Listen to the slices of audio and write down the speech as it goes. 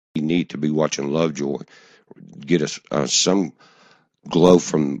neat to be watching Lovejoy get us some glow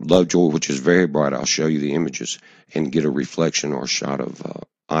from Lovejoy, which is very bright. I'll show you the images and get a reflection or a shot of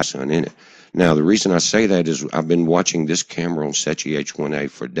ISON in it. Now, the reason I say that is I've been watching this camera on SETI H1A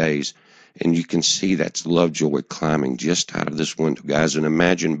for days, and you can see that's Lovejoy climbing just out of this window, guys. And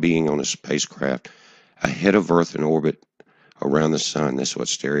imagine being on a spacecraft ahead of Earth in orbit around the sun. That's what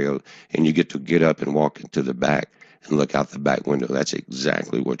stereo, and you get to get up and walk into the back and look out the back window. That's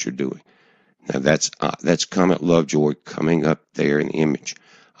exactly what you're doing. Now that's Comet Lovejoy coming up there in image.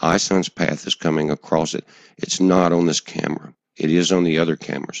 ISON's path is coming across it. It's not on this camera. It is on the other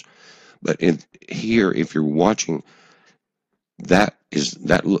cameras. But here, if you're watching, that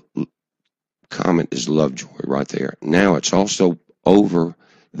comet is Lovejoy right there. Now it's also over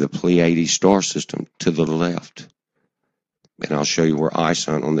the Pleiades star system to the left. And I'll show you where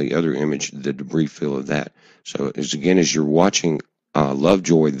ISON on the other image, the debris field of that. So as you're watching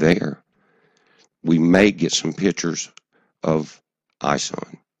Lovejoy there, we may get some pictures of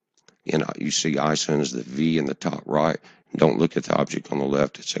ISON. And you see ISON as the V in the top right. Don't look at the object on the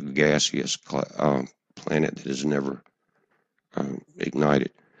left. It's a gaseous planet that is never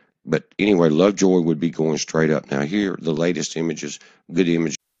ignited. But anyway, Lovejoy would be going straight up. Now here, the latest images, good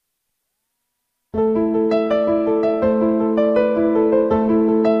images.